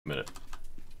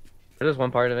There's just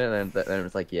one part of it, and then it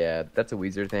was like, yeah, that's a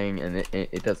Weezer thing, and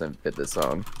it doesn't fit this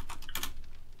song.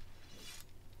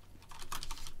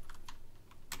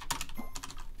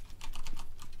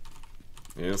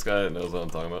 This guy knows what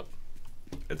I'm talking about.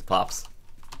 It's Pops.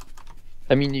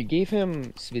 I mean, you gave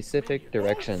him specific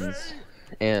directions,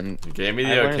 and You gave me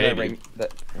the I learned arcade.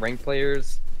 that rank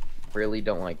players really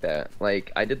don't like that.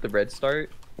 Like, I did the red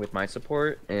start with my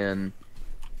support, and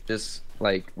just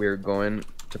like we were going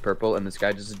to purple, and this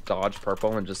guy just dodged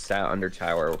purple and just sat under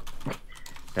tower, and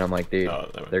I'm like, dude,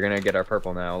 they're gonna get our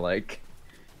purple now. Like,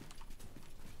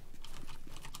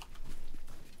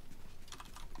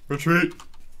 retreat.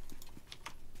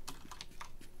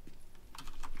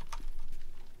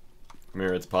 Come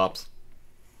here, it's Pops.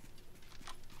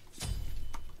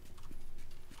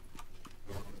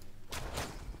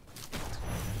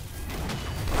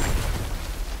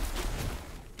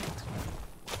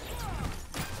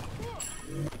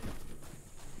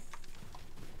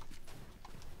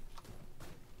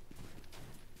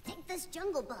 Take this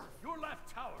jungle buff. Your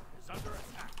left tower is under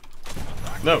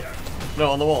attack. No,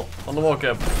 no, on the wall,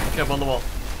 Kev. Kev on the wall.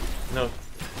 No.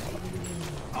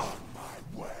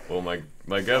 Oh my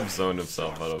Geb zoned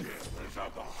himself out of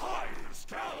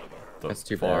that's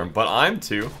too farm, bad. but I'm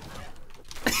too.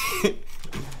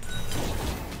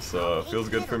 So it feels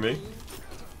good for me.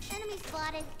 Enemy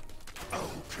spotted.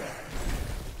 Okay.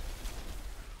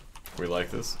 We like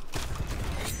this.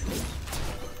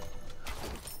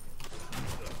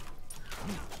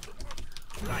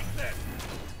 Like that.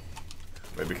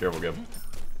 Wait, be careful, Geb.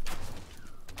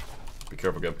 Be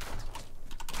careful, Geb.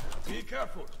 Be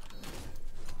careful.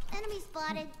 Enemy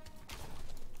spotted.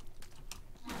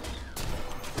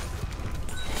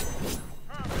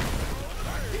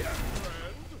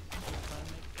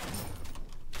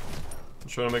 I'm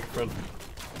trying to make a friend.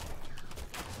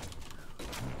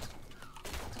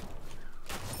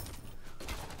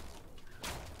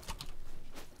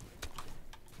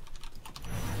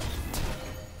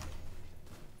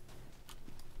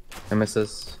 I miss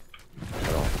this.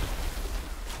 At all.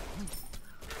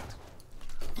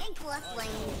 Take left lane.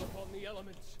 Upon the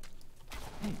elements.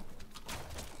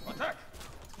 Attack.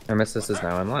 I miss this is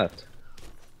now I'm left.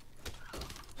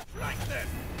 Like that.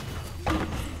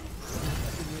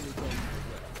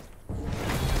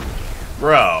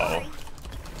 Bro.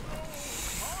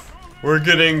 We're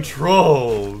getting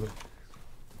trolled.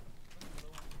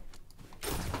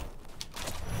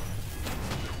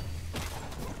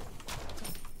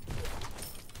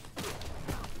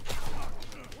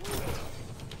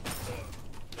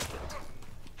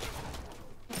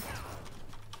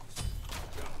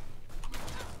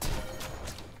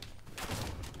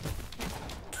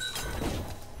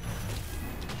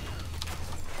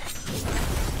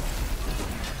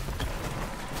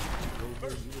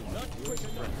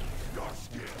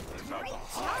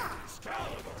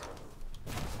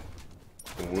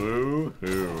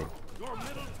 Woo-hoo. Your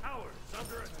middle tower is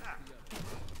under attack.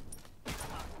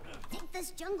 Take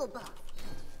this jungle buff.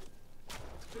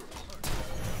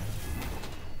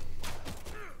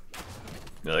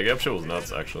 Yeah, that Geb shit was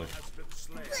nuts, actually. Good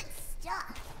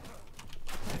stuff.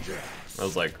 That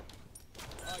was like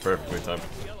perfectly timed.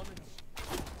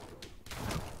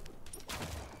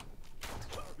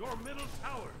 Your middle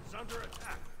tower is under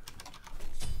attack.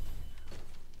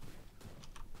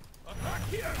 Attack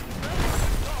here.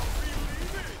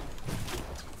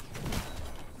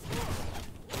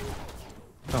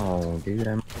 Oh, dude,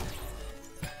 I'm.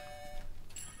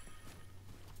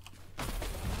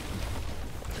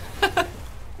 Wait,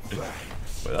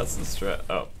 that's the strat.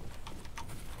 Oh.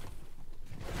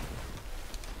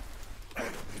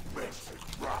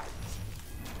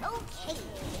 Okay.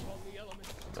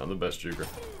 I'm the best juker.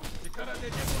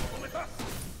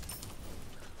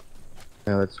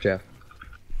 No, it's Jeff.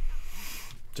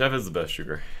 Jeff is the best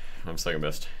juker. I'm second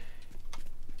best.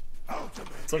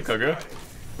 What's up, Kogo?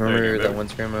 Remember Yeah, that one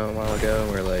scrim a while ago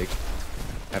where, like,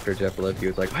 after Jeff left, he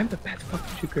was like, I'm the best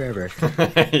fucking shooter ever.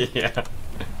 Yeah.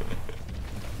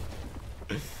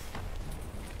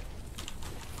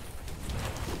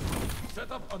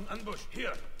 Set up an ambush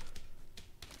here.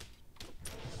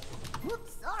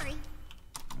 Whoops, sorry.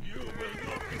 You will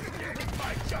not escape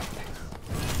my justice.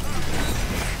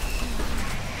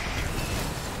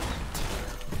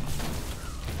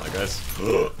 Hi, guys.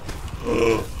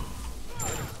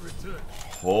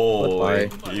 Holy,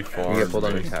 Goodbye. he You farmed get pulled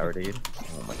on me. the tower, dude.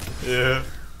 Oh my god. Yeah.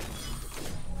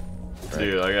 Right.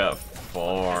 Dude, I got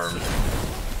farmed. An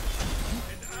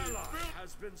ally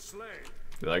has been slain.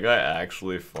 Dude, that guy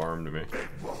actually farmed me.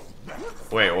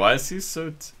 Wait, why is he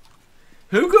so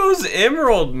who goes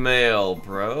Emerald Mail,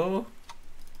 bro?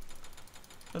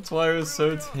 That's why it was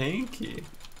so tanky.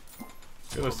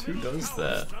 Ghost, who does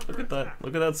that? Look at that.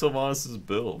 Look at that Sylvanas'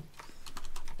 build.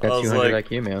 I That's was 200 like,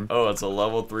 IQ, man. oh, it's a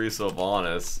level 3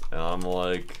 Sylvanas, and I'm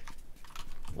like,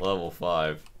 level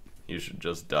 5. You should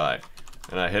just die.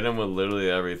 And I hit him with literally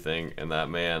everything, and that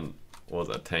man was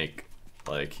a tank.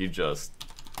 Like, he just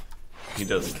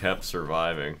kept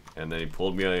surviving, and then he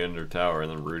pulled me under tower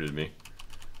and then rooted me.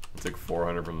 I took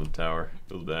 400 from the tower.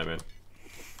 It was bad, man.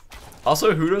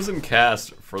 Also, who doesn't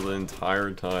cast for the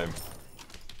entire time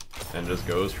and just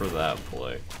goes for that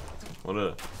play? What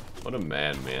a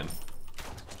madman.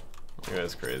 That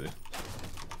guy's crazy.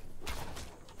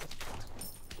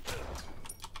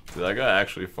 Dude, that guy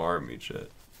actually farmed me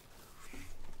shit.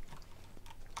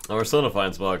 Oh, we're still in a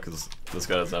fine spot because this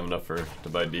guy doesn't have enough to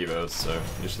buy Devos, so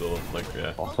you still like,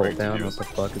 yeah. I'll hold down. What the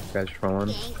fuck is this guy's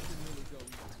trolling?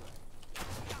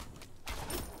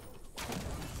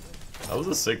 That was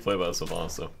a sick play by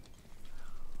Sylvanas, though.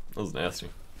 That was nasty.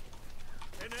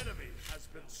 An enemy has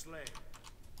been slain.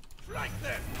 Right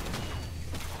there.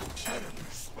 Enemy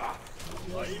spot.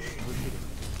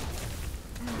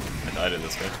 I died in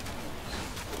this guy.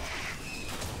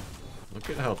 Look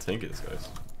at how tanky this guy is.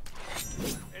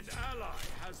 An ally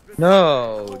has been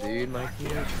No, dude, my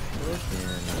kid is pushing.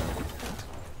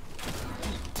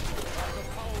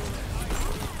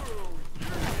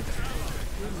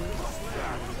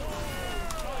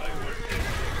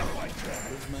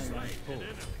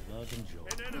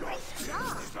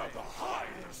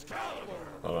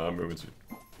 Oh, I'm moving too.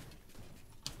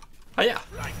 Hiya!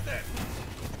 right there.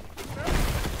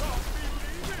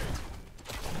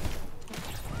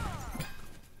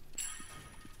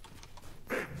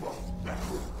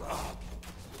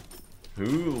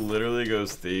 Who literally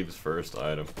goes Thebes first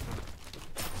item?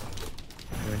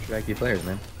 You're IQ players,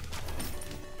 man.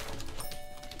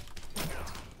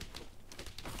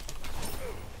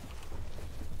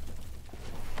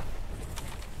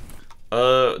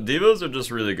 Devos are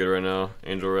just really good right now.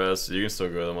 Angel Rest, you can still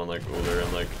go them on like older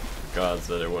and like gods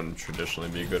that it wouldn't traditionally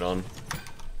be good on.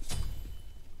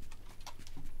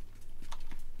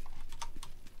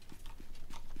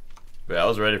 But yeah, I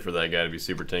was ready for that guy to be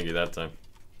super tanky that time.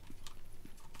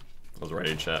 I was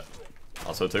ready to chat.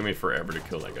 Also, it took me forever to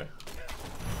kill that guy.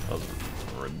 That was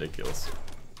ridiculous.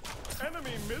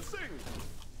 Enemy missing.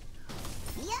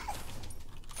 Yes.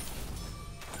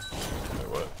 Wait,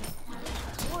 what?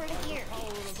 Word here.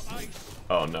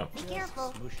 Oh no. Be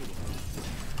careful.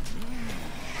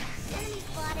 Enemy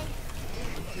spotted.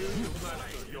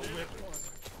 Your weapons.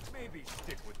 Maybe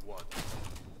stick with one.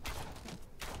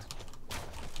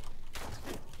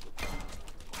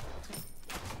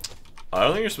 I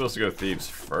don't think you're supposed to go Thebes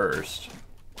first.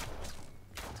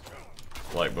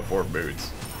 Like, before boots.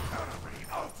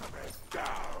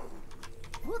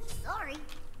 Whoops, sorry.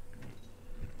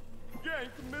 Gank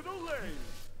middle lane.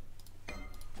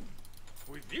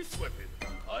 With this weapon,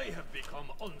 I have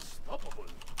become unstoppable.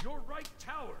 Your right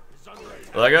tower is under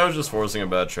attack. Like, I was just forcing a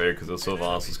bad trade because the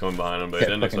Sylvanas was coming behind him, but he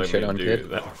Yeah, didn't fucking expect me shit to on do kid.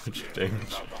 that much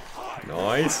damage.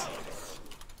 Nice.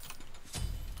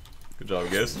 Good job,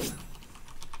 guys.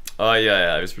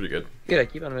 Yeah, it was pretty good. Dude, I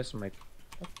keep on missing my...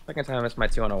 Second time I missed my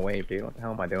 2 on a wave, dude. What the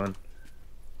hell am I doing?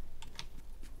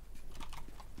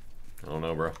 I don't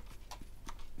know, bro.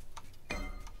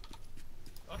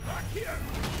 Attack here.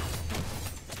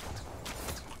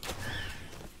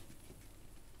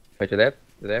 Wait, do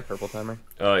they have purple timer?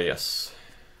 Yes.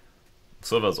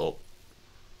 Sylva's ult.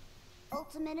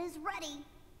 Ultimate is ready.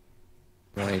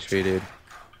 1 HP, dude.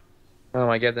 Oh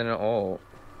my god, then an ult.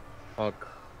 Fuck.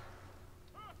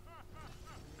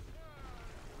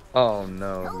 Oh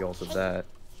no, he ulted that.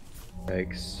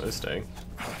 Yikes. Nice staying.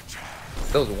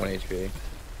 That was 1 HP.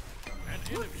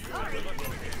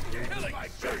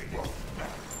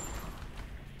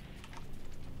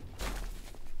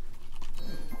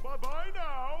 Bye-bye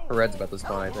now. Red's about to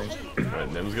spawn, I think. Right,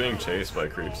 Nim's getting chased by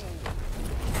creeps.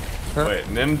 Huh? Wait,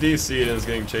 Nim DC'd and is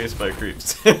getting chased by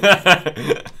creeps. Oh,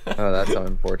 that's so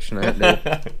unfortunate, dude.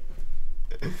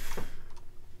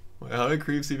 Wait, how did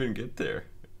creeps even get there?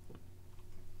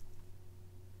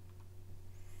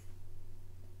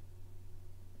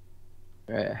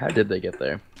 Alright, how did they get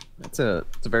there? It's a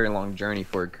very long journey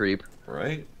for a creep.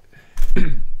 Right?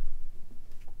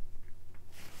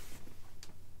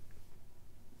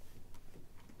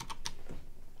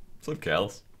 What's up,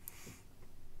 Callus?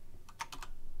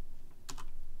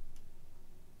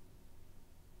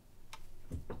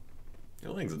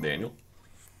 Yo, thanks, Daniel.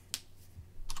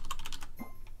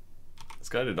 This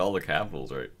guy did all the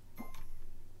capitals right.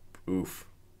 Oof.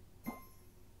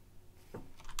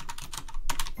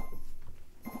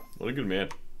 What a good man.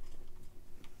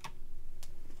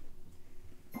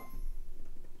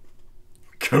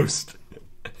 Ghost.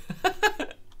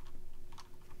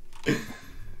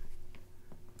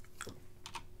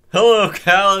 Hello,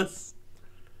 Callus.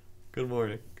 Good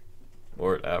morning.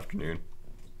 Or afternoon.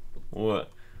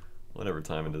 Whatever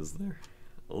time it is there.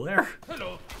 There.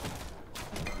 Hello.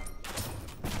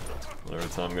 Whatever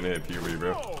time I'm gonna hit puberty,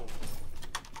 bro. Oh.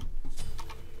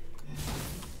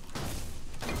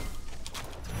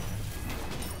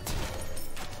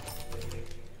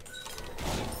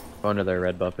 Going to their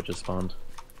red buff, it just spawned.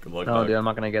 Good luck, No, dog. dude, I'm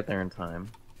not gonna get there in time.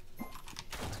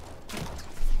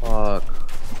 Fuck.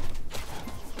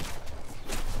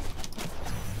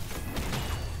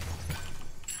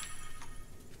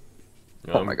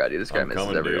 Oh my god, dude, this guy I'm misses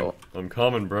coming, every dude. ult. I'm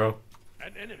coming, bro.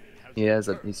 An enemy has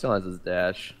He still has his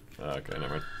dash. Okay, never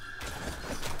mind.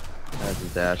 That's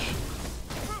his dash.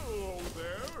 Hello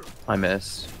there. I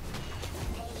missed.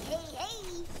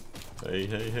 Hey, hey, hey. Hey,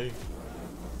 hey, hey.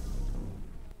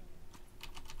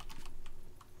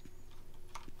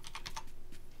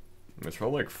 There's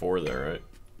probably like 4 there, right?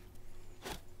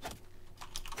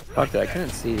 Fuck that, I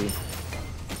couldn't see.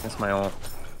 That's my ult.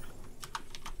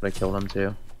 But I killed him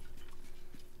too.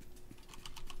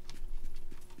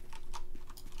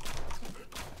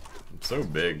 I'm so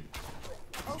big.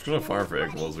 I'm just gonna farm for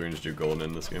egg balls. We can just do golden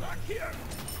in this game. Back here.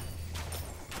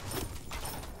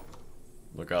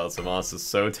 Look out, Savance is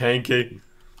so tanky.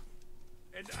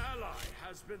 An ally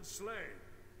has been slain.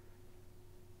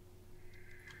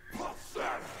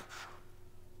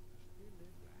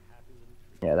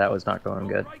 Yeah, that was not going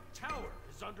Your good. right tower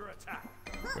is under attack.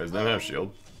 Wait, does that have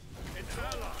shield? An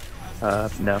ally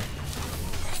has No.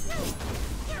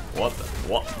 What the?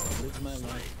 What?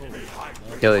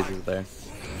 Achilles is there.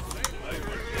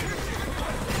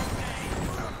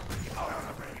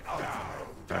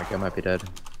 Alright, I might be dead.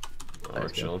 Oh, we're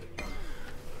Nice, chilling.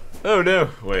 Oh no!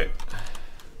 Wait.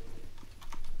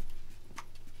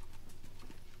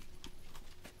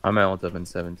 I'm at ult up in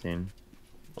 17.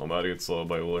 I'm about to get slowed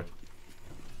by Uller.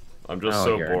 I'm just Oh,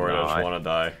 so you're bored, I just not. want to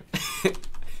die.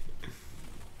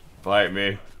 Fight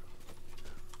me.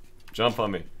 Jump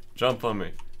on me. Jump on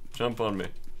me. Jump on me.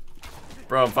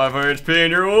 Bro, I'm 500 HP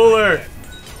and you're Uller!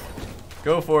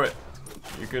 Go for it.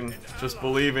 You can just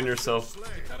believe in yourself.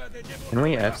 Can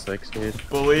we F6, dude?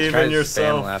 Believe This in guy's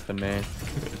yourself. spam laughing me.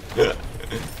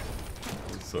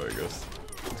 Sorry, Ghost.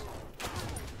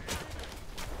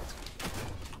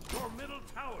 your middle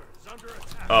tower is under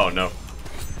attack. Oh no.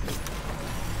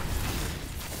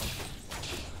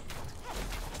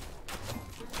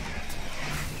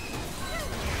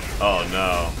 Oh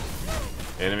no.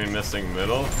 Enemy missing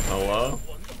middle? Hello?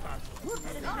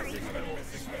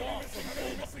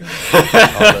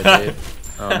 Also, dude.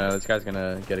 Oh no, this guy's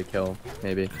gonna get a kill,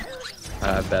 maybe. I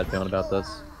have a bad feeling about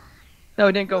this. No,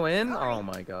 he didn't go in? Oh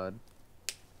my god.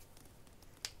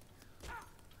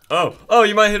 Oh! Oh,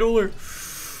 you might hit Uller!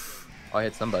 Oh, I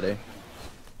hit somebody.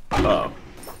 Oh.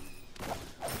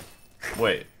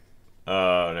 Wait.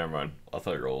 Never mind. I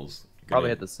thought your rolls. Probably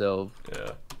hit the Sylve.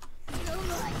 Yeah.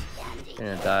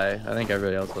 Gonna die. I think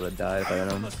everybody else would have died if I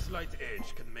hit him. A slight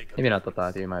edge can make a Maybe not the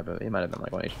thought, he might have been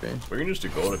like 1 HP. We can just do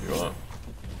gold if you want.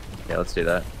 Yeah, let's do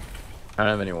that. I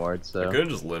don't have any wards, so. I could have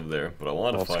just lived there, but I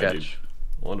wanted to We'll fight, dude. sketch.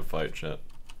 I wanted to fight, chat.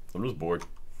 I'm just bored.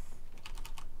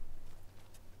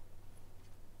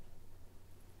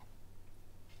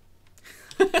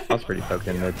 I was pretty poked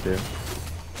in mid too.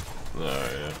 Oh,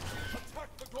 yeah.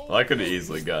 Well, I could have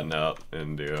easily gotten out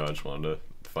and do. I just wanted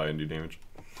to fight and do damage.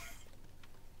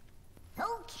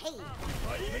 Okay.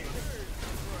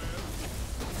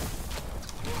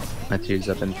 My two's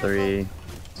up in 3,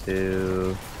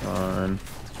 2, 1.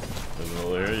 There's an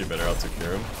Uller here. You better out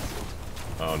secure him.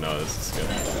 Oh no, this is good.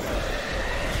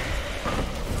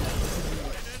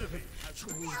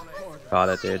 Got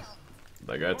it, dude.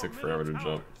 That guy took forever to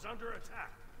jump. is under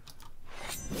attack.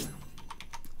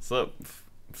 What's up,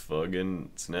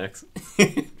 fucking snacks?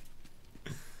 Is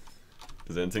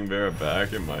anything Vera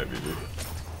back? It might be, dude.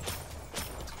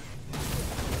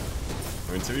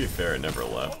 I mean, to be fair, it never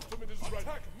left.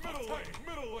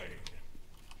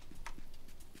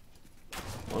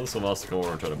 Well, this one wants to come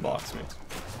over and try to box me.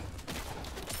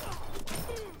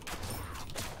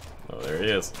 Oh, there he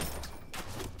is.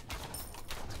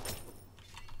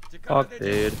 Fuck,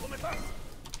 dude.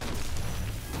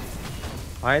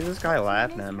 Why is this guy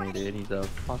laughing at me, dude? He's a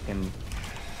fucking.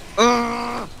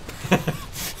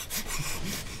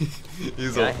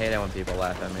 He's I a hate it when people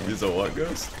laugh at me. he's a what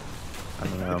ghost? I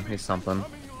don't know. He's something.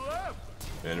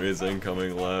 Enemies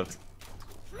incoming left.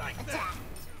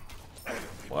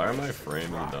 Why are my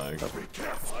frames dying?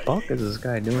 Fuck is this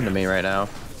guy doing to me right now?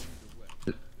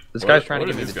 This What- guy's trying to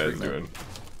what give are me these the guys treatment. doing?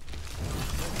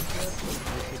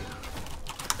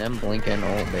 Them blinking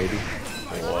old baby.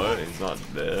 What? He's not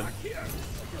dead.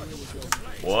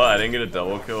 What? I didn't get a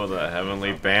double kill with that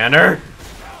heavenly banner?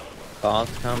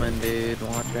 Boss coming, dude.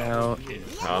 Watch out.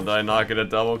 How did I not get a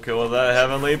double kill with that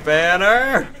heavenly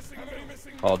banner?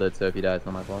 Called it, so if he dies,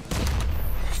 on my fault.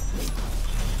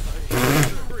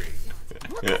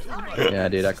 Yeah,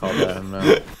 dude, I called that. I don't know.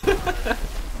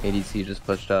 ADC just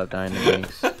pushed up, dying to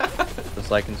ganks. Just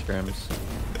like in scrims.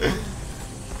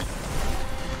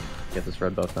 Get this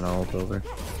red buff and I'll ult over.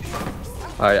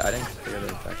 Alright, I didn't clear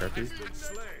this back RP.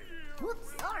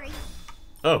 Whoops, sorry.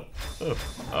 Oh.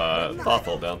 Thought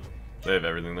fall down. They have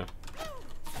everything there.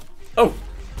 Oh!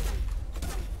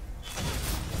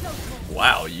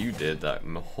 Wow, you did that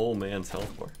whole man's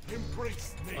health bar.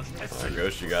 Alright,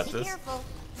 Ghost, you got Be this. careful.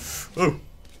 Oh!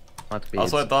 Lots of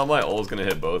Also, I beads. thought my ult was gonna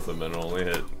hit both of them, and it only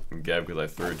hit Gab because I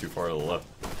threw it too far to the left.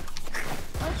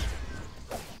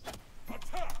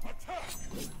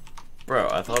 Bro,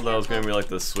 I thought that was gonna be like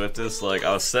the swiftest, like,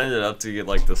 I was setting it up to get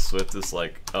like the swiftest,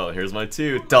 like, oh, here's my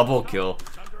 2, double kill.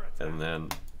 And then,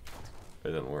 it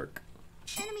didn't work.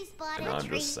 Enemy spotted. And now I'm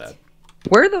just sad.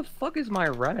 Where the fuck is my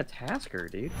Tasker,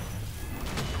 dude?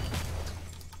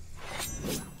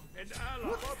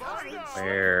 Sorry.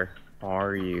 Where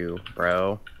are you,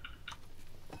 bro?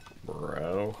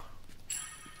 Bro.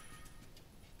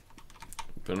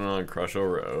 Depending on Crush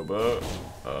over Oba,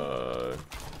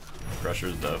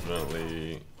 Crusher's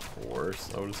definitely worse,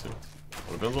 I would assume.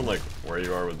 It depends on like where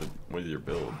you are with your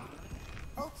build.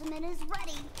 Ultimate is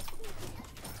ready.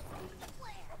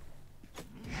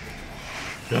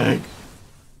 Dang.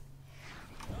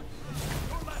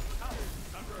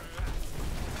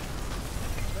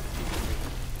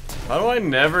 How do I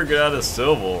never get out of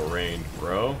Silval range,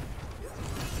 bro?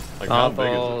 Like how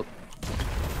big is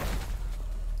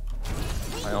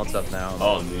it? My ult's up now.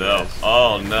 Oh no.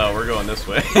 Oh no, we're going this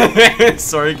way.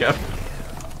 Sorry, Cap.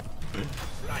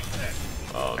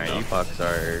 Oh Alright, no. you fucks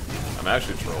are... I'm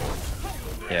actually trolling.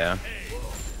 Yeah.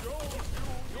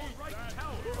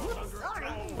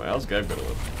 Wait, how's Gabe gonna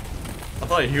live? I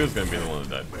thought he was gonna be the one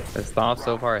that died. This thought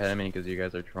so far ahead of me because you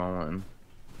guys are trolling.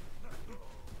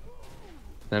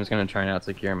 Sam's gonna try and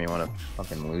out-secure me, what a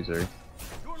fucking loser.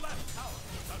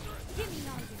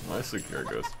 My secure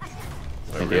goes. Wait,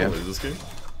 Thank we're gonna you. lose this game?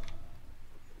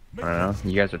 I don't know,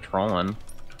 you guys are trolling.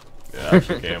 Yeah, I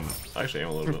actually am. I actually am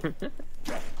a little bit.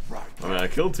 I mean, I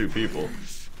killed 2 people,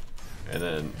 and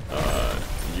then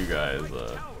you guys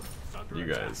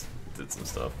did some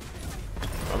stuff.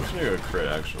 I'm just gonna go crit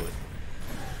actually.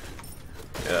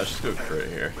 Yeah, let's just go crit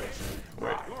here.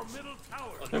 Wait.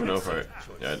 I don't even know if I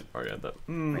already had that.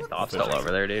 My thought's still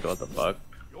over there, dude, what the fuck?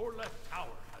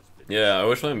 Yeah, I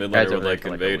wish my mid Guys laner over would like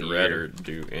there for, like, a invade red year. or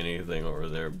do anything over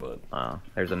there, but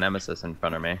There's a nemesis in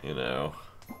front of me. you know.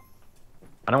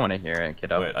 I don't want to hear it,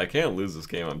 kiddo. Wait, I can't lose this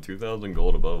game. I'm 2,000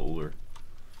 gold above Ullr.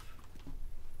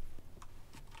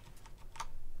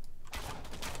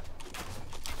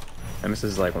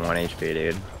 Nemesis is like 1 HP,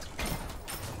 dude.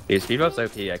 Dude, speed buff's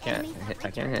OP. I can't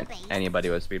hit anybody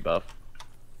with speed buff.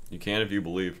 You can if you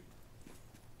believe.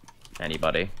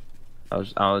 Anybody. I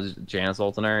was Janus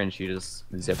ulting her and she just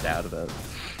zipped out of it.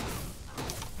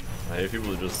 I hate people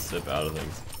who just zip out of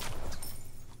things.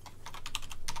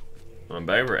 When I'm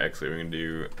back for X, we can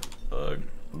do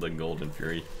the Golden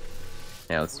Fury.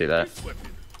 Yeah, let's do that.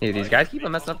 Dude, these guys keep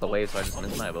on messing up the wave, so I just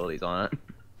miss my abilities on it.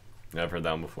 Yeah, I've heard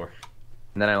that one before.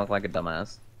 And then I look like a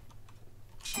dumbass.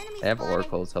 Enemy They have spotted.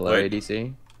 oracles. Hello, Wait.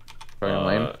 ADC. From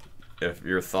lane. If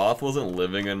your Thoth wasn't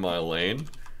living in my lane,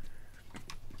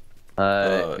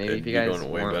 Maybe it'd if be you guys going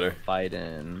way weren't better.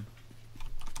 fighting.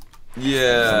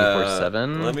 yeah,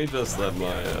 24/7? let me just let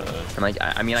my And like,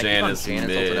 I mean, I Janus keep on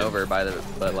Janus mid. ulting over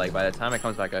but like by the time it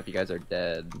comes back up, you guys are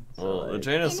dead. So, well, the like,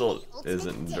 Janus ult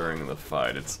isn't during the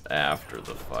fight; it's after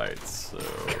the fight. So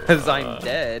Because I'm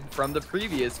dead from the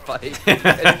previous fight.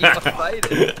 And keep on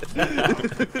fighting.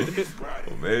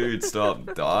 Well, maybe you'd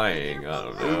stop dying. I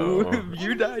don't know.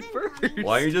 You died first.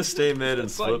 Why you just stay mid and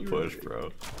Thought split you push,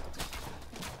 bro?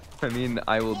 I mean,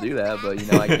 I will do that, but you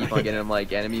know, I keep on getting them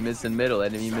like enemy missing middle,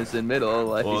 enemy missing middle.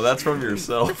 Like, Well, that's from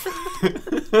yourself.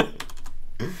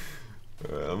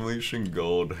 I'm leashing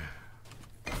gold.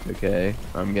 okay.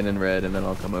 I'm getting red, and then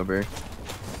I'll come over.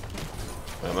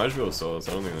 I might as well solo,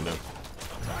 so I don't even know.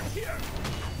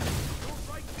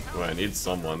 Wait, I need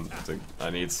someone to. I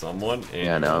need someone. And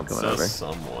Yeah, no, I'm it coming says over.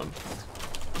 Someone.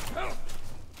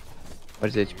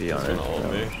 What's HP on It's it? gonna ult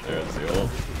me. There's the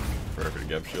ult. Perfect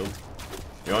gap shield.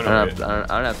 You wanna I wait? don't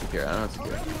have secure. I don't have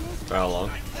secure. For how long?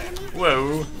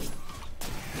 Whoa.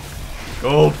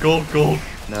 Gold, gold, gold.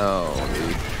 No,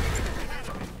 dude.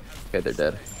 Okay, they're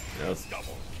dead. Yes.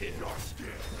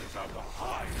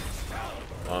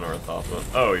 On our top.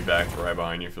 Oh, he backed right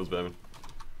behind you. Feels bad.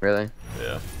 Really?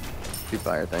 Yeah. Two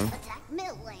fire thing. Attack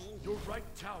mid lane. Your right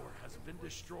tower has been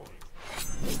destroyed.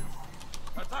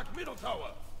 Attack middle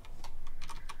tower.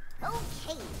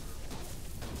 Okay.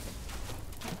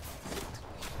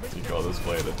 You call this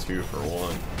play the 2 for 1.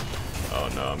 Oh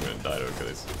no, I'm gonna die to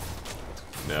Achilles.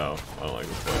 No, I don't like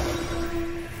this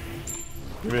play.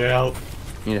 Give me help.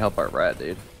 You need to help our rat,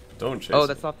 dude. Don't chase. Oh,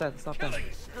 that's off that. That's off that.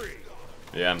 Killing spree.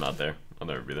 Yeah, I'm not there. I'll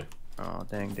never be there. Oh,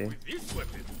 dang, dude. With this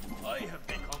weapon, I have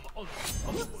become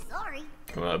unstoppable. Sorry.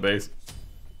 Come out of base.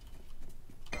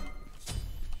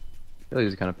 Achilles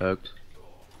is kind of poked.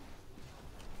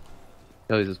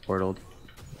 Achilles is portaled.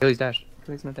 Achilles dash.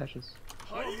 Achilles no dashes.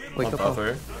 Wait, Pop go off pop.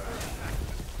 here.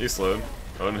 He's slowed.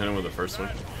 I wouldn't hit him with the first one.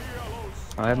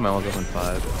 I have my ults up in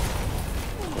 5,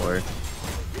 4,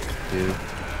 2.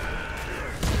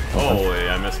 Holy,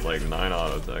 I missed like 9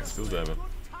 auto attacks. Feel damn it.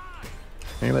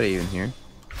 Anybody even here?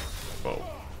 Whoa.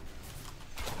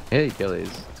 Hey,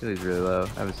 Achilles. Achilles really low.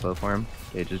 I have a slow for him.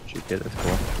 Okay, just juke it. That's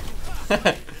cool.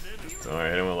 So I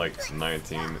hit him with like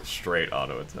 19 straight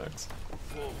auto attacks.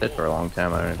 Did for a long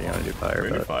time. I don't think I'm gonna do fire,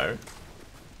 Maybe but fire.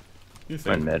 You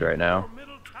I'm in think? mid right now.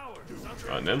 Middle tower is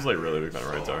under Nim's like really weak on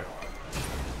right tower.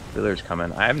 Ruler's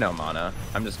coming. I have no mana.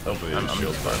 I'm just Hopefully I'm his just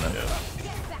shield's fine. farming.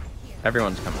 Yeah.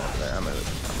 Everyone's coming over there. I'm over there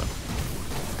coming.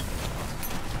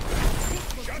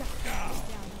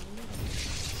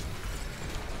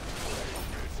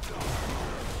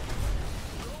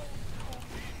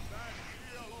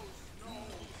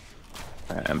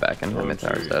 Alright, I'm back in. My mid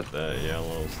tower's dead. That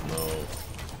yellow snow.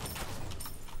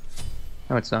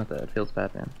 No, it's not dead. It feels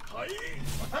bad, man.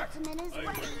 Ultimate is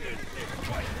ready.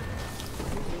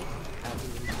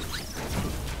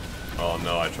 Oh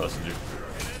no, I trusted you.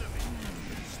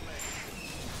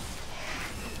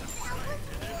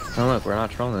 Oh look, we're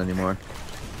not trolling anymore.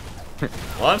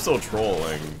 Well, I'm still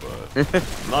trolling, but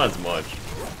not as much.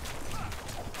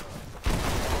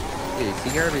 Dude,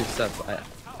 CRB sucks.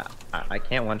 I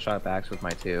can't one-shot backs with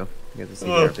my 2 because of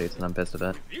CR updates, and I'm pissed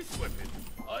about it. this weapon.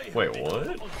 I have Wait, become what?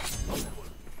 unstoppable.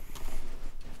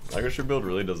 I guess your build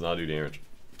really does not do damage.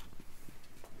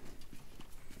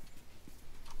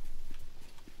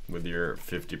 With your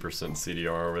 50%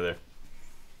 CDR over there.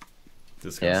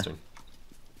 Disgusting.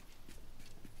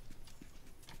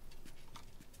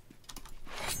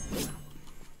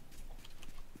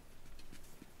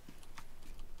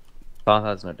 Both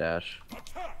has no dash.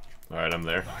 Alright, I'm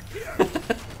there.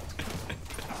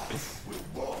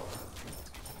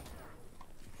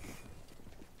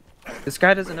 This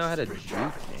guy doesn't know how to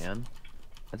juke, man.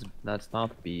 That's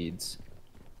not beads.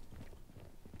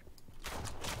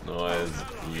 No, as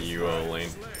UO lane.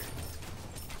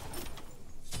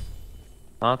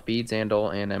 Thoth, beads,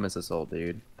 Andal, and Nemesis ult,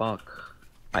 dude. Fuck.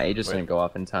 My Aegis Wait. didn't go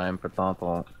off in time for Thoth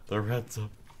ult. The red's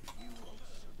up.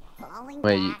 Falling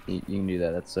Wait, back. you can do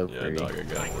that. That's so Yeah, free. dog, I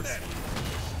got it.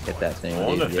 Get that thing. I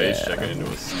want to dude. face Yeah. check it into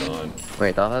a stun.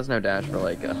 Wait, Thoth has no dash for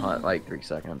like like 3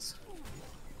 seconds.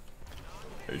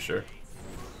 Are you sure?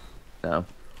 No.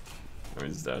 I mean,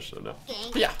 it's dash, so no.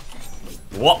 Gang. Yeah.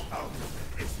 What?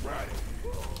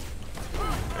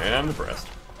 And I'm depressed.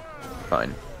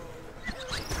 Fine.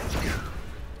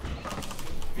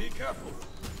 Be careful.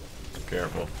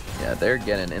 Careful. Yeah, they're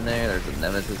getting in there. There's a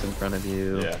Nemesis in front of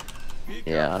you. Yeah.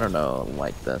 Yeah, I don't know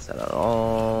like this at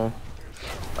all.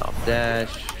 Off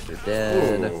dash. You're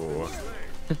dead. Ooh.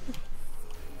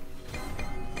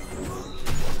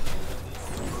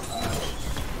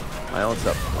 My ult's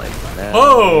up like that.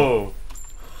 Oh!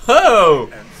 Oh!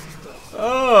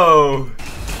 Oh!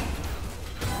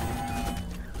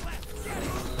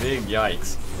 Big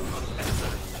yikes.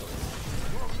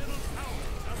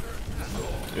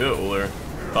 Yeah, Uller.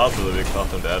 Thought for the big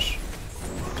Thought and dash.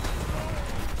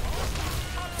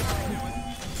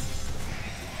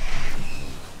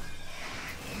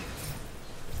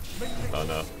 Oh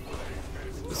no.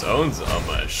 This owns a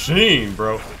machine,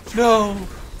 bro. No!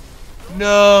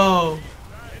 No!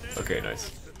 Okay,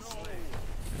 nice.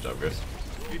 Good job, guys.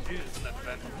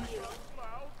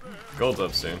 Gold's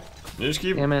up soon. Can you just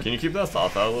keep? Damn it. Can you keep that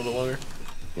Thought out a little longer?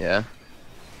 Yeah.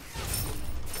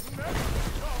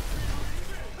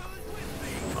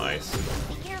 Nice.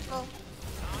 Be careful.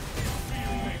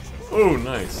 Oh,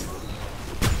 nice.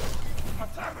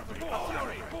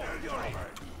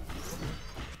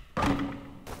 An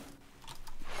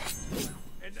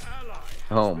ally.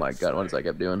 Oh my god, what is that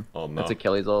kept doing? Oh no. That's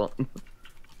Achilles ult.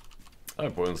 I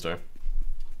have Poison Star.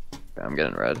 I'm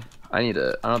getting red. I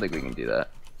don't think we can do that.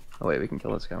 Oh wait, we can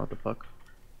kill this guy. What the fuck?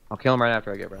 I'll kill him right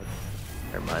after I get red.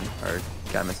 Never mind. Our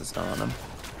guy missed a stun on him.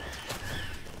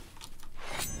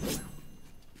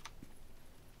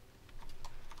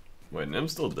 Wait,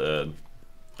 Nim's still dead.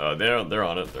 They're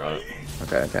on it. They're on it.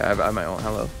 Okay. I might ult.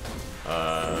 Hello.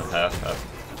 Half.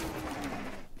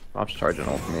 I'll just charge an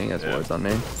ult for me. He has wards on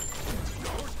me.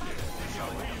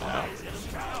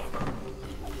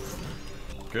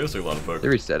 Okay, let's do a lot of poke. They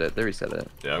reset it.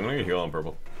 Yeah, I'm gonna get heal on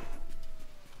purple.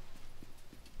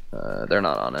 They're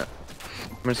not on it.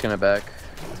 I'm just gonna back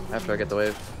after I get the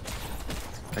wave.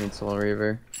 I need Soul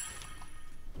Reaver.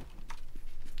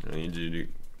 I need you to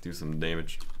do some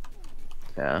damage.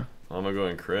 Yeah. I'm gonna go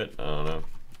and crit. I don't know.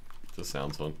 Just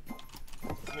sounds fun.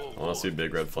 I wanna see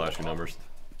big red flashing numbers.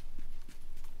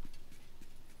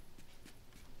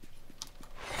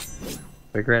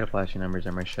 Big red flashing numbers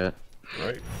are my shit.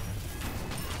 Right?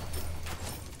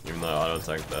 Even though I auto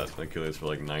attack that Achilles for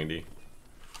like 90.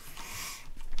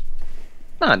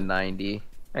 Not 90.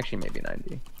 Actually, maybe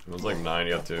 90. It was like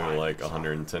 90 up to like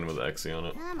 110 with Xe on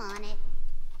it. I'm on it.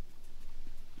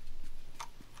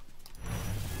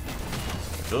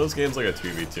 I feel this game's like a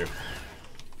 2v2.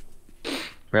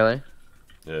 Really?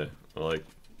 Yeah, like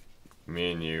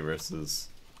me and you versus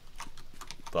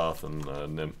Thoth and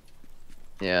Nim.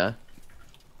 Yeah.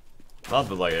 Not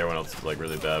that like everyone else is like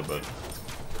really bad, but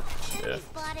yeah.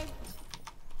 Spotted.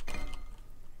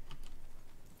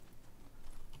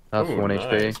 That's Ooh, 1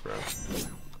 nice, HP. bro.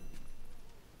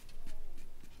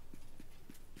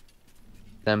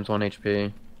 Them's 1 HP.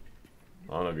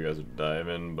 I don't know if you guys are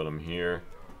diving, but I'm here.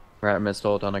 Rat missed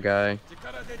ult on a guy.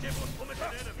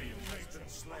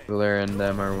 Cooler and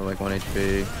them are like 1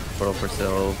 HP. Portal for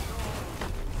Sylve.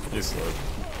 He's slow.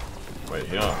 Wait,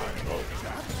 yeah. Oh,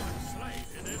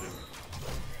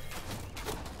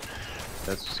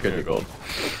 That's just good yeah, to gold.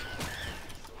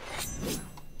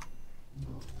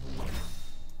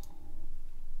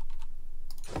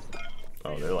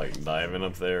 oh, they're like diving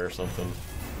up there or something.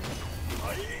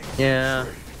 Yeah.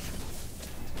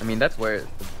 I mean, that's where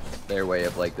their way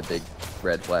of like the big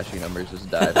red flashy numbers just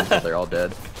dive until they're all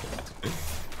dead.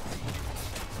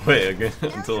 Wait, again,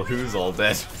 until who's all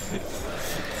dead?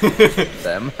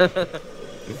 Them. And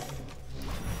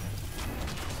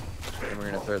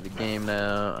we're gonna start the game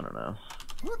now. I don't know.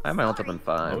 I have my ult up in I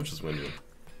 5. was just winded. I'm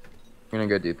gonna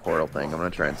go do portal thing. I'm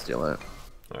gonna try and steal it.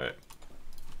 Alright.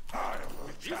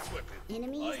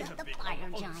 Enemies at the fire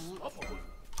giant.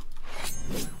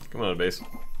 Come on, base.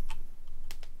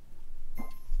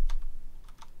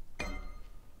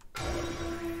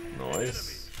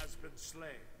 Nice.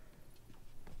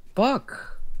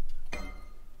 Fuck.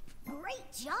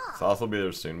 Great job. Thoth will be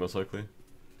there soon, most likely.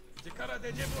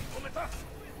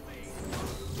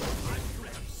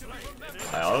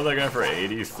 I auto that guy for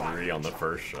 83 on the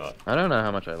first shot. I don't know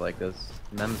how much I like this.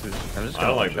 I'm just I gonna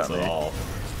don't like one-shot this at me. all.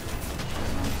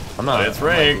 I'm not. It's I'm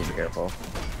not ranked. being careful.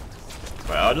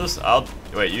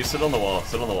 Wait, wait, you sit on the wall.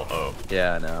 Sit on the wall. Oh.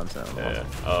 Yeah, no, I'm saying. Yeah.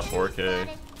 4K.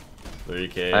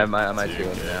 3K. I might do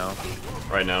 2K. it now.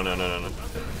 Right now, no.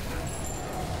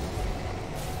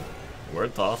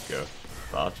 Where'd Thoth go?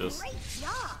 Thoth just... Great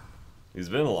job. He's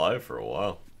been alive for a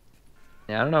while.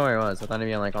 Yeah, I don't know where he was. I thought he'd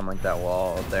be on like that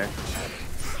wall up there.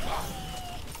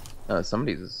 Oh,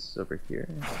 somebody's over here.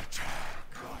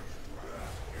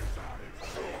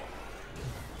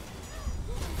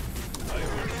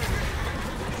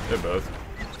 They're both.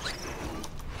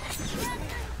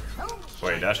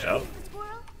 Wait, he dashed out?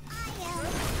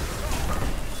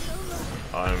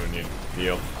 I'm gonna need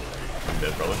heal. I'm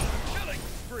dead, probably.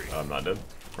 I'm not dead,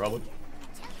 probably.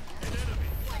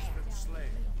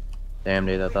 Damn,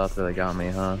 dude, that thought really got me,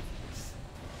 huh?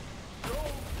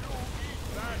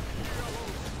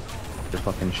 The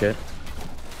fucking shit.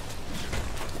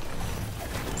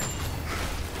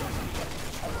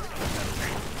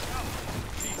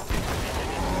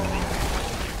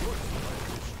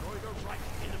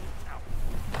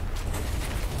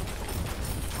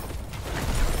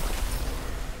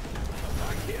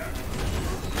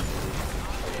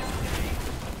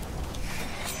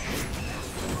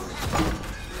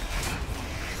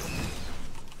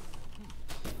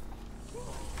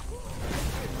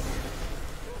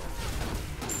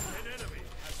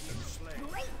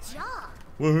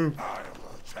 Woohoo!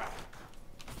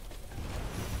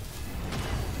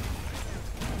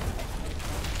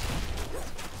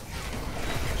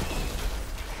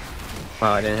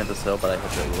 Wow, I didn't hit the sill, but I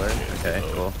hit the ruler. Okay,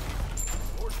 cool.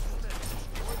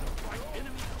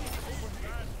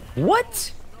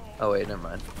 What? Oh wait, never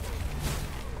mind.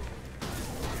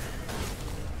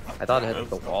 I thought it hit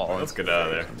the wall. Let's get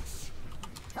out of there.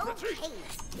 Okay.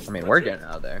 I mean, we're getting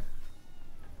out of there.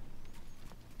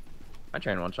 I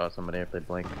try and one-shot somebody if they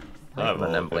blink. Alright,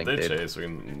 And then well, blink, if they dude. chase, we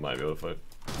might be able to fight.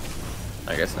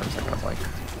 I guess I'm not gonna blink.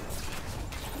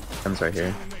 M's right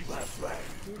here.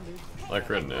 I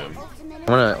crit him. I'm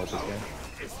gonna ult this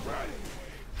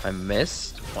guy. I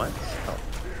missed? What? Oh,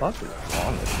 fuck is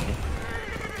wrong with me?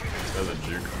 That's a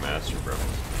juke master, bro.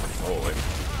 Oh, wait.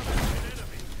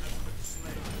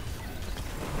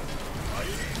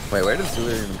 Wait, where does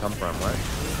Zulu even come from? What?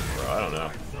 Bro, I don't know.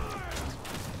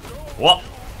 What?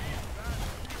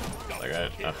 Like, I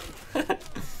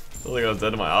feel like I was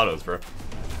dead to my autos, bro.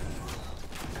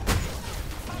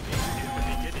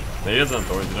 He doesn't have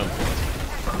thorns, he doesn't have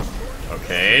thorns.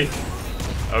 Okay.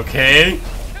 Okay.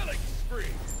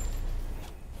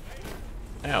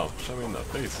 Ow, shot me in the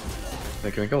face.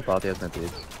 Wait, can we kill Thought? He has no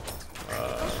beads. I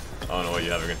don't know what you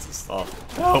have against this stuff.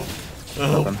 Help!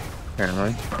 Help!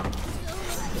 Apparently.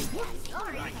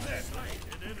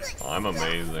 I'm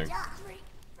amazing.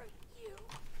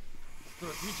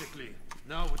 Strategically,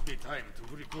 now would be time to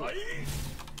regroup.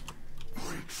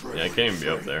 Yeah, I can't even be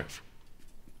up there.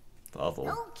 Awful.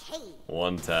 Okay.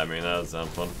 One tap me, that sounds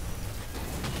fun.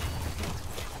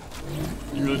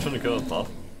 You really trying to kill a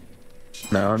Thoth?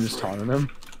 No, I'm just taunting him.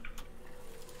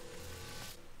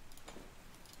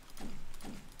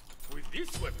 With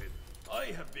this weapon, I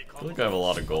have I become feel like I have a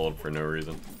lot of gold for no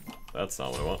reason. That's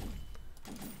not what I want.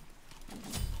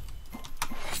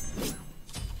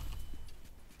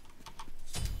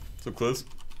 So close.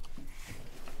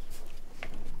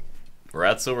 We're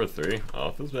at silver 3. Oh,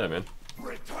 it feels bad, man. I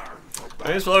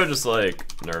mean, it's probably just like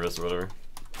nervous or whatever.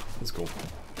 It's cool.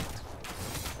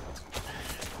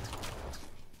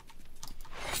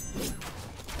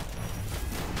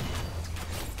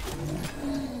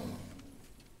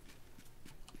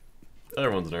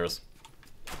 Everyone's nervous.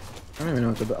 I don't even know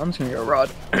what to do. I'm just gonna go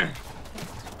Rod.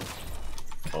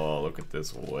 Oh, look at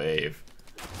this wave.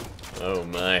 Oh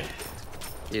my.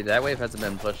 Dude, that wave hasn't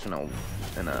been pushed in a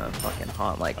fucking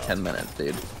hot like 10 minutes,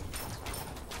 dude.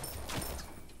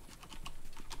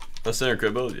 A center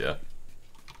crit build? Yeah.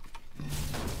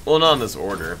 Well, not in this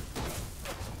order.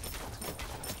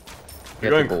 If Get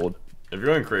the gold. If you're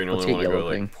going Crate, you Let's only get want to go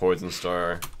yellow thing. like Poison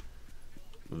Star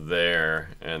there,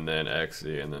 and then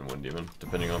Xe, and then Wind Demon,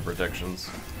 depending on protections.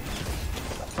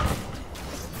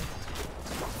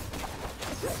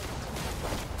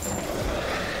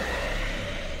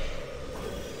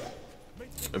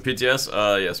 PTS?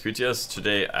 Yes, PTS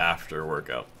today after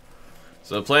workout.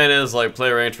 So the plan is like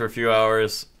play range for a few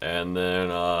hours, and then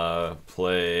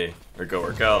play or go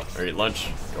work out, or eat lunch,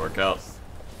 go work out,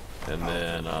 and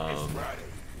then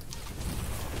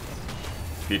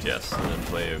PTS, and then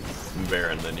play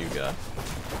Baron, the new guy.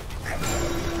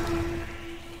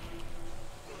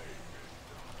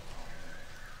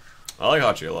 I like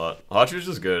Hachi a lot. Hachi's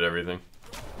just good at everything.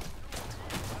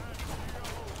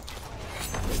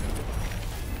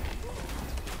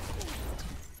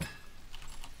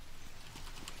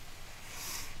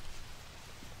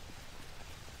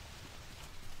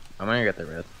 I'm gonna get the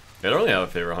red. I don't really have a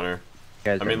favorite hunter.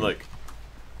 Guys, I mean, like,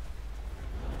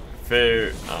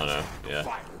 favorite. I don't know.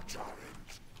 Yeah.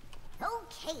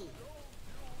 Okay.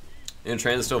 And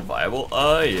train is still viable?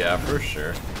 Yeah, for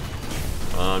sure.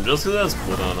 Just because it has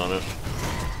cooldown on it.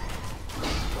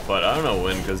 But I don't know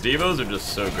when, because Devos are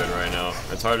just so good right now.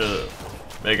 It's hard to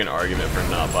make an argument for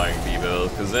not buying Devos,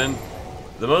 because then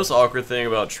the most awkward thing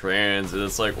about trans is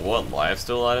it's like, what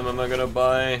lifesteal item am I gonna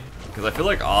buy? Because I feel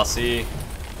like Aussie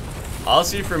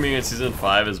for me in Season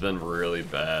 5 has been really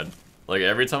bad. Like,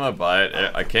 every time I buy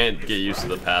it, I can't get used to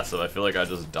the passive. I feel like I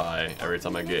just die every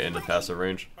time I get into passive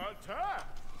range. attack.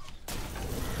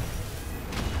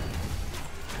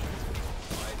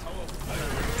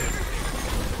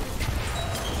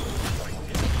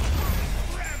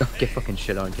 Get fucking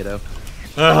shit on, kiddo.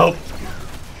 Help!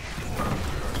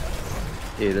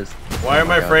 Dude, this. Why are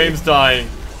my frames dying?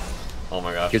 Oh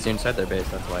my gosh. Because you're inside their base,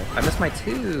 that's why. I missed my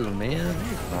 2, man.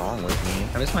 What's wrong with me?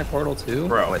 I missed my portal too?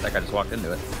 Bro. Oh, wait, that guy just walked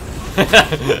into it.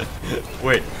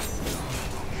 Wait.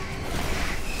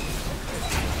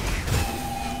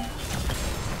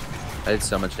 I did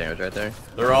so much damage right there.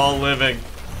 They're all living.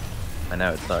 I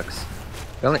know, it sucks.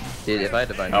 Dude, if I had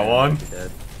to buy I won. I'd be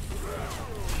dead.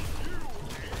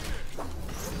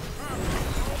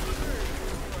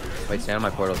 Wait, stand on my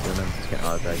portal too, man. Just can't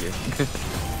auto attack you.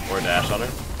 Or dash on her.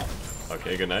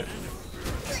 Okay, good night.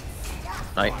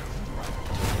 Night.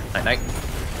 Night, night.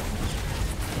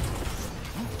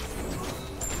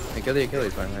 Hey, kill the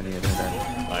Achilles fine. I need to do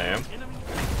that. I am.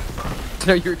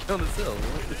 No, you were killing the Sill.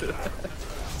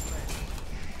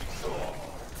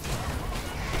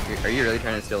 Are you really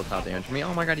trying to steal the top damage from me?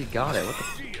 Oh my god, you got it. What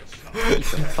the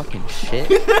piece of fucking shit?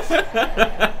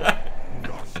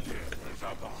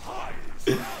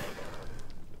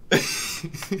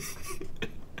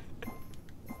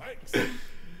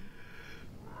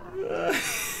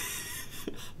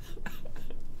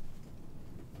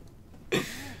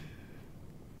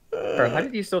 Bro, how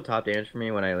did you still top damage for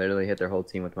me when I literally hit their whole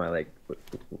team with my like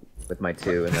with my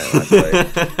 2 in that last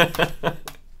fight?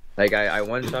 Like I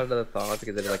one shot the Thaw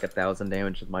because it did like 1,000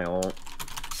 damage with my ult.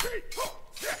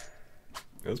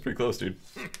 It was pretty close, dude.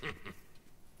 Oh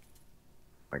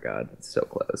my god, it's so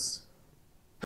close.